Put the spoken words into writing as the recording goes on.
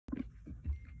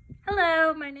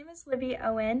Hello, my name is Libby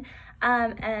Owen,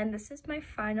 and this is my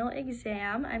final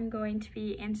exam. I'm going to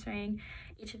be answering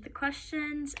each of the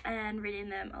questions and reading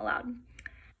them aloud.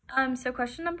 So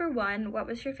question number 1, what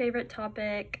was your favorite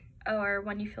topic or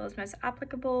one you feel is most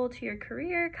applicable to your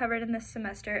career covered in this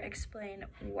semester? Explain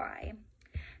why.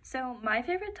 So my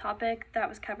favorite topic that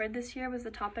was covered this year was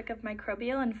the topic of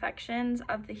microbial infections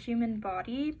of the human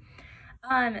body.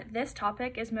 This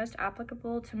topic is most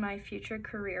applicable to my future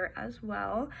career as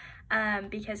well,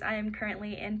 because I am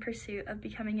currently in pursuit of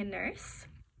becoming a nurse.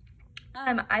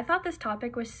 I thought this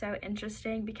topic was so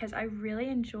interesting because I really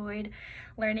enjoyed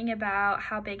learning about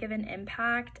how big of an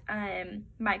impact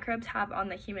microbes have on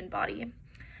the human body.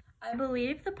 I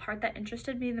believe the part that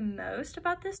interested me the most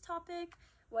about this topic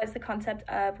was the concept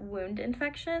of wound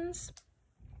infections.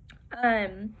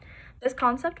 This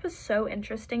concept was so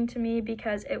interesting to me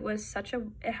because it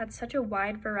had such a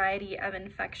wide variety of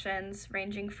infections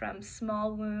ranging from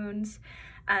small wounds,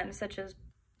 such as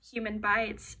human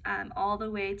bites, all the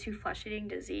way to flesh-eating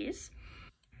disease.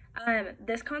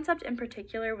 This concept in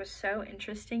particular was so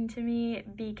interesting to me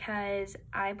because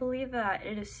I believe that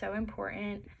it is so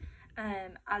important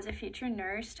as a future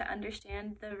nurse to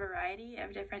understand the variety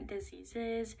of different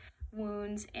diseases,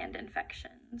 wounds, and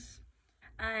infections.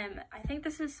 I think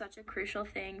this is such a crucial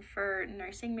thing for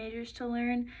nursing majors to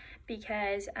learn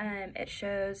because it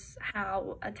shows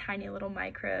how a tiny little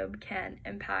microbe can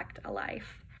impact a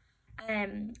life.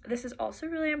 This is also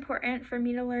really important for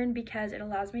me to learn because it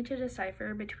allows me to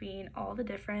decipher between all the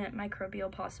different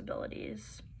microbial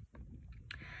possibilities.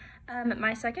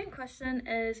 My second question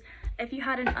is, if you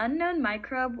had an unknown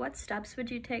microbe, what steps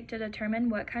would you take to determine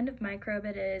what kind of microbe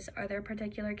it is? Are there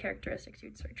particular characteristics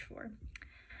you'd search for?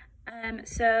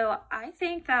 So I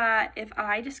think that if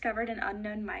I discovered an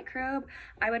unknown microbe,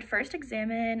 I would first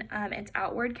examine its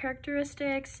outward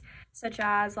characteristics, such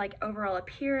as like overall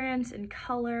appearance and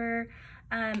color.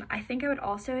 I think I would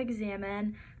also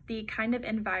examine the kind of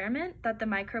environment that the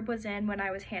microbe was in when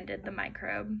I was handed the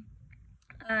microbe,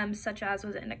 such as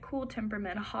was it in a cool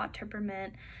temperament, a hot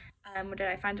temperament, did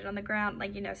I find it on the ground,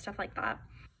 stuff like that.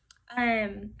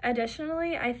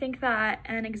 Additionally, I think that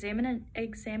an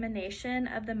examination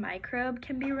of the microbe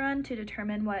can be run to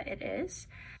determine what it is.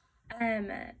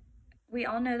 We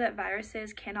all know that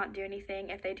viruses cannot do anything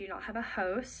if they do not have a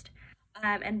host,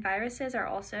 and viruses are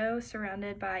also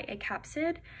surrounded by a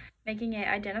capsid, making it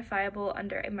identifiable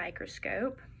under a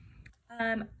microscope.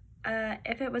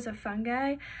 If it was a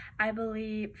fungi, I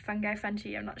believe fungi,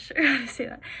 I'm not sure how to say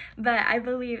that, but I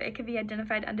believe it could be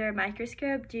identified under a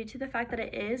microscope due to the fact that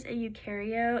it is a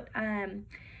eukaryote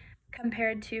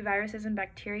compared to viruses and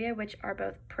bacteria, which are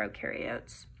both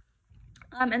prokaryotes.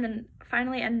 And then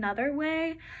finally, another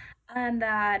way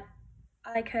that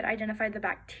I could identify the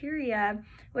bacteria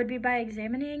would be by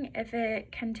examining if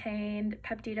it contained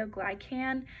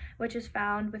peptidoglycan, which is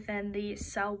found within the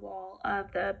cell wall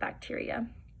of the bacteria.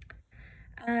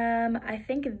 I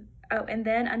think, and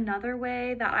then another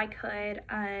way that I could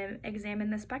examine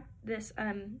this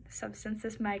substance,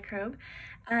 this microbe,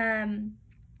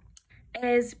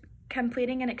 is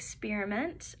completing an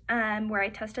experiment where I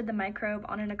tested the microbe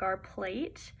on an agar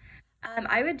plate.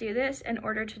 I would do this in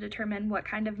order to determine what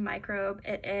kind of microbe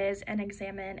it is and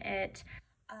examine it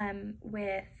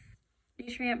with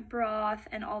nutrient broth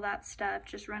and all that stuff.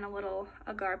 Just run a little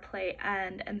agar plate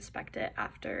and inspect it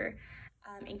after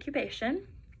incubation.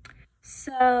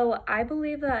 So I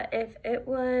believe that if it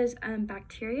was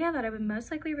bacteria, that it would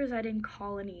most likely reside in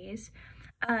colonies.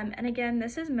 And again,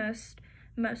 this is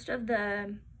most of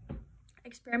the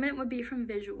experiment would be from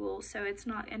visual, so it's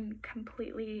not in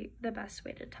completely the best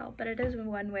way to tell, but it is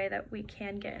one way that we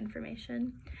can get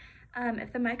information.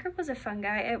 If the microbe was a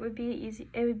fungi, it would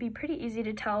be pretty easy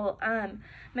to tell.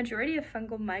 Majority of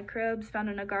fungal microbes found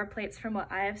in agar plates, from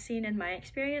what I have seen in my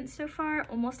experience so far,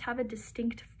 almost have a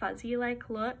distinct fuzzy-like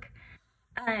look.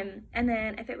 And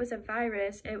then if it was a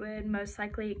virus, it would most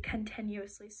likely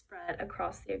continuously spread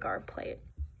across the agar plate.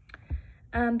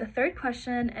 The third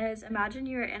question is, imagine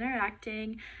you are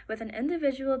interacting with an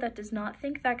individual that does not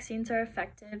think vaccines are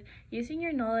effective. Using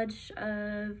your knowledge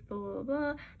of blah, blah,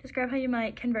 blah, describe how you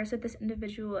might converse with this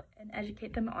individual and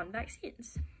educate them on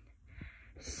vaccines.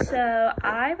 So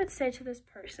I would say to this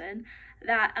person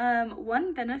that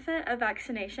one benefit of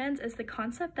vaccinations is the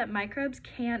concept that microbes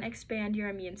can expand your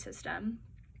immune system.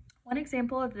 One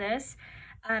example of this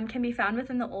can be found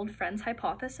within the old friends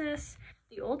hypothesis.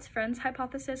 The old friends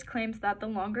hypothesis claims that the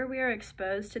longer we are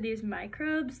exposed to these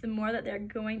microbes, the more that they're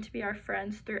going to be our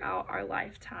friends throughout our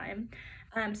lifetime.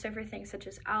 So for things such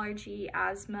as allergy,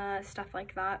 asthma, stuff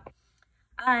like that.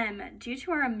 Due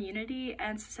to our immunity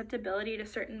and susceptibility to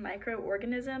certain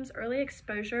microorganisms, early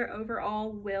exposure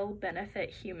overall will benefit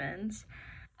humans.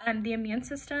 The immune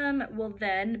system will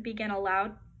then begin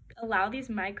allow these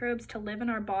microbes to live in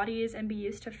our bodies and be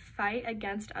used to fight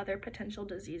against other potential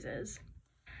diseases.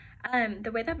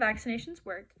 The way that vaccinations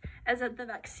work is that the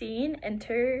vaccine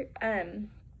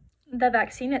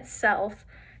itself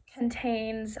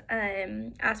contains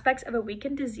aspects of a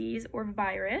weakened disease or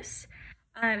virus.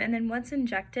 And then once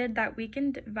injected, that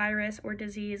weakened virus or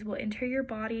disease will enter your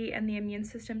body and the immune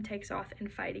system takes off in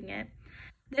fighting it.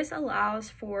 This allows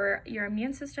for your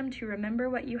immune system to remember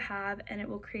what you have, and it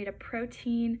will create a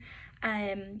protein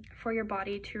for your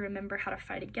body to remember how to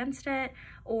fight against it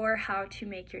or how to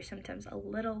make your symptoms a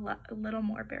little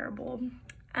more bearable.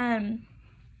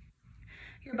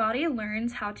 Your body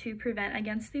learns how to prevent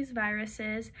against these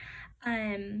viruses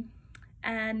and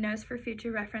knows for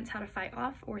future reference how to fight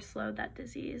off or slow that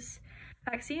disease.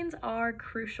 Vaccines are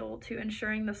crucial to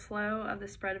ensuring the slow of the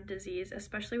spread of disease,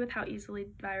 especially with how easily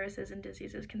viruses and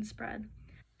diseases can spread.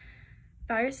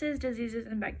 Viruses, diseases,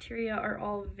 and bacteria are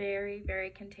all very,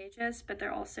 very contagious, but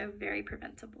they're also very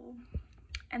preventable.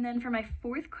 And then for my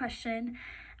fourth question,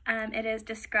 it is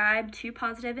describe 2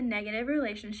 positive and negative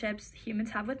relationships humans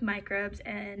have with microbes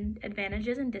and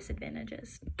advantages and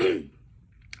disadvantages.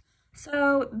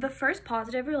 So the first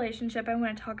positive relationship I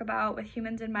want to talk about with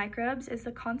humans and microbes is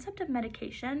the concept of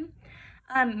medication.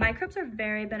 Microbes are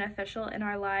very beneficial in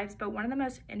our lives, but one of the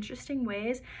most interesting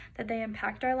ways that they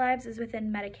impact our lives is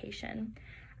within medication.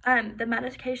 The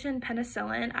medication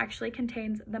penicillin actually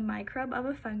contains the microbe of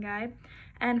a fungi,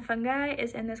 and fungi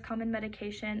is in this common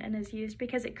medication and is used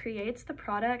because it creates the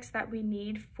products that we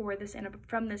need for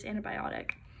from this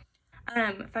antibiotic.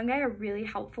 Fungi are really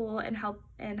helpful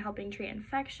in helping treat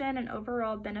infection and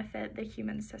overall benefit the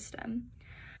human system.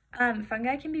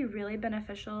 Fungi can be really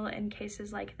beneficial in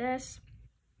cases like this.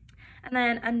 And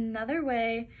then another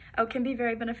way, can be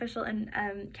very beneficial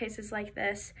in cases like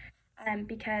this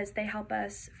because they help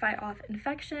us fight off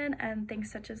infection and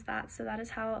things such as that. So that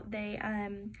is how they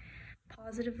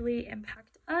positively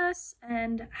impact us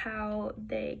and how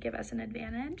they give us an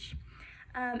advantage.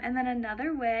 And then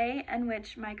another way in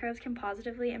which microbes can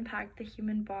positively impact the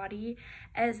human body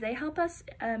is they help us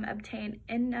obtain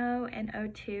NO and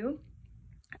O2,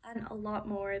 and a lot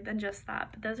more than just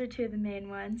that, but those are 2 of the main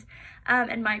ones.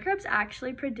 And microbes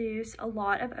actually produce a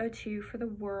lot of O2 for the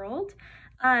world,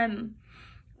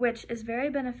 which is very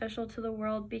beneficial to the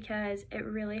world because it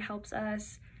really helps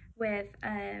us with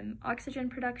oxygen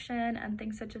production and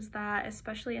things such as that,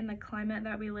 especially in the climate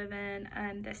that we live in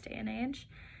this day and age.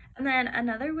 And then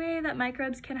another way that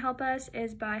microbes can help us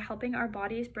is by helping our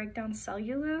bodies break down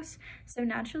cellulose. So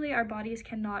naturally our bodies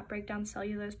cannot break down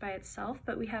cellulose by itself,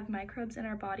 but we have microbes in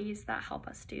our bodies that help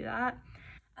us do that,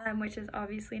 which is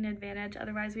obviously an advantage.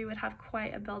 Otherwise we would have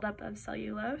quite a buildup of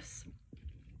cellulose.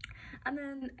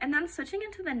 And then switching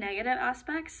into the negative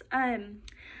aspects,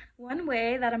 one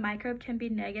way that a microbe can be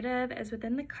negative is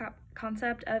within the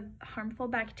concept of harmful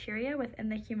bacteria within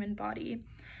the human body.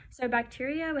 So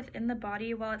bacteria within the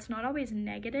body, while it's not always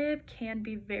negative, can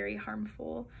be very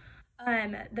harmful.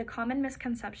 The common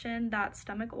misconception that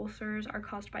stomach ulcers are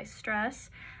caused by stress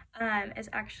is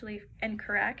actually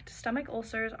incorrect. Stomach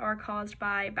ulcers are caused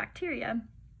by bacteria.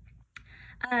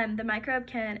 The microbe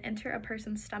can enter a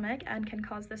person's stomach and can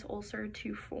cause this ulcer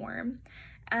to form.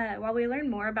 While we learn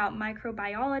more about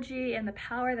microbiology and the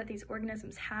power that these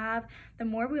organisms have, the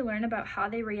more we learn about how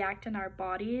they react in our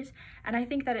bodies. And I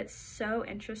think that it's so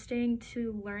interesting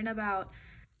to learn about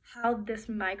how this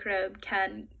microbe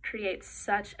can create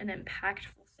such an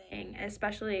impactful thing,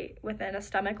 especially within a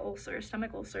stomach ulcer.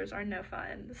 Stomach ulcers are no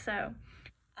fun. So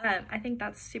I think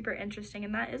that's super interesting.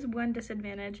 And that is one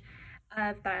disadvantage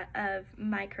of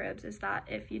microbes, is that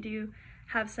if you do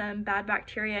have some bad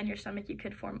bacteria in your stomach, you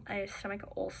could form a stomach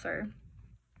ulcer.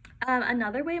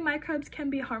 Another way microbes can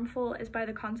be harmful is by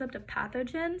the concept of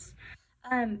pathogens.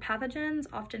 Pathogens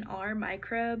often are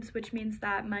microbes, which means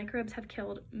that microbes have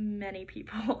killed many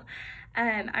people.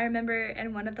 I remember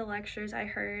in one of the lectures I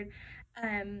heard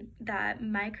that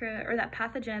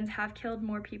pathogens have killed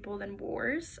more people than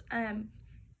wars. Sorry,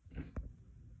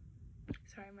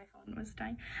 my phone was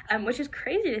dying, which is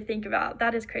crazy to think about.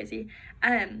 That is crazy.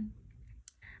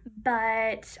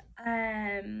 But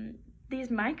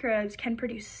these microbes can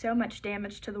produce so much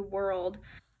damage to the world.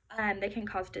 They can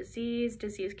cause disease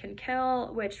can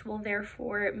kill, which will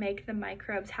therefore make the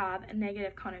microbes have a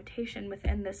negative connotation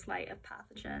within this light of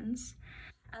pathogens.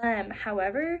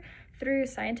 However, through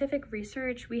scientific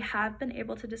research, we have been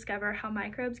able to discover how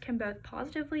microbes can both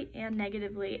positively and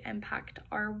negatively impact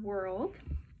our world.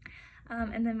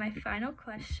 And then my final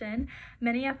question,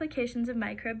 many applications of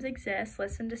microbes exist.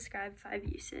 List and describe 5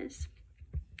 uses.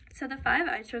 So the 5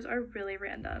 I chose are really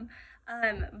random,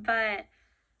 but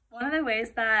one of the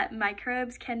ways that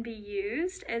microbes can be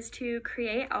used is to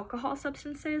create alcohol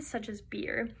substances such as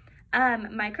beer.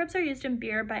 Microbes are used in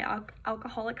beer by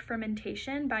alcoholic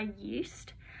fermentation by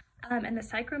yeast. And the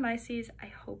Saccharomyces, I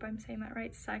hope I'm saying that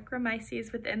right,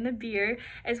 Saccharomyces within the beer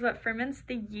is what ferments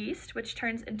the yeast, which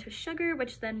turns into sugar,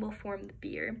 which then will form the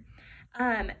beer.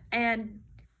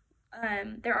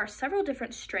 There are several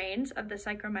different strains of the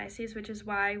Saccharomyces, which is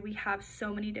why we have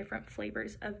so many different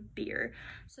flavors of beer.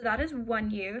 So that is one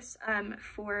use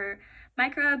for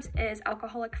microbes, is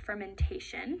alcoholic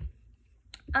fermentation.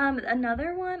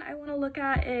 Another one I want to look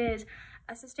at is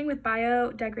assisting with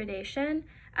biodegradation.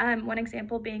 One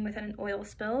example being within an oil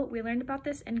spill. We learned about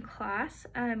this in class.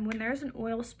 When there's an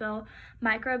oil spill,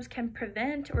 microbes can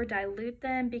prevent or dilute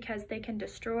them because they can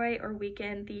destroy or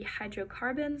weaken the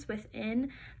hydrocarbons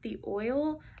within the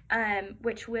oil,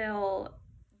 which will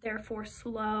therefore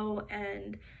slow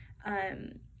and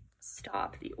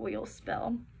stop the oil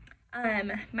spill.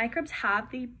 Microbes have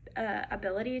the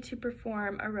ability to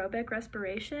perform aerobic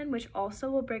respiration, which also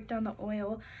will break down the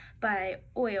oil by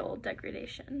oil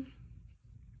degradation.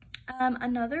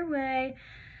 Another way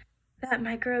that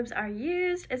microbes are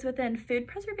used is within food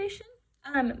preservation.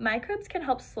 Microbes can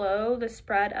help slow the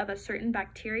spread of a certain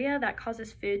bacteria that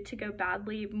causes food to go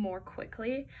badly more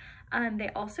quickly. They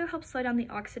also help slow down the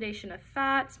oxidation of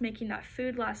fats, making that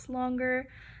food last longer.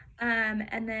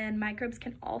 And then microbes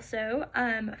can also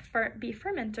be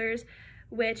fermenters,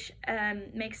 which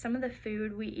makes some of the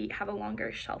food we eat have a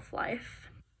longer shelf life.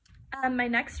 My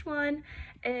next one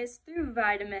is through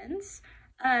vitamins.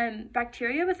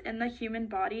 Bacteria within the human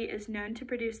body is known to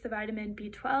produce the vitamin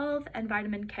B12 and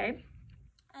vitamin K.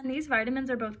 And these vitamins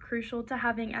are both crucial to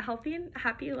having a healthy and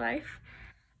happy life.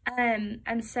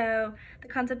 And so the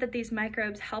concept that these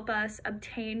microbes help us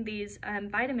obtain these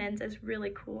vitamins is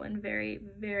really cool and very,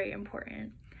 very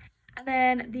important. And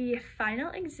then the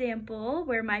final example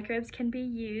where microbes can be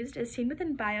used is seen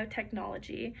within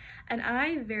biotechnology. And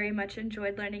I very much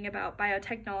enjoyed learning about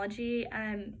biotechnology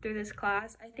through this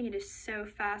class. I think it is so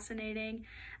fascinating.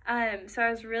 So I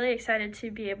was really excited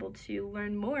to be able to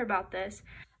learn more about this.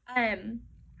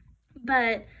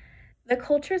 But the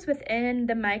cultures within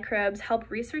the microbes help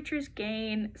researchers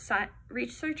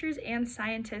and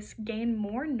scientists gain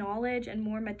more knowledge and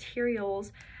more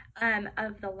materials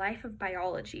of the life of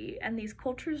biology. And these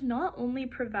cultures not only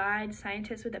provide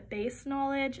scientists with a base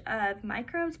knowledge of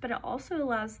microbes, but it also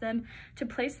allows them to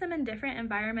place them in different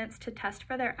environments to test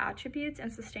for their attributes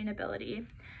and sustainability.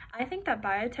 I think that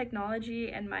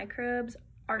biotechnology and microbes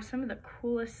are some of the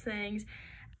coolest things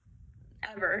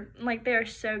ever. Like, they are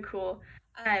so cool.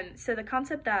 So the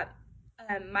concept that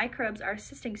microbes are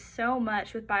assisting so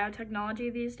much with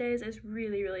biotechnology these days is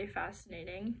really, really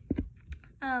fascinating.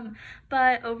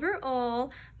 But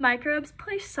overall, microbes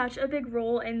play such a big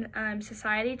role in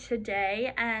society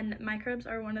today, and microbes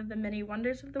are one of the many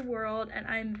wonders of the world, and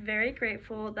I'm very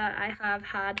grateful that I have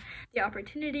had the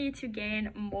opportunity to gain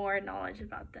more knowledge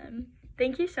about them.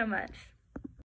 Thank you so much.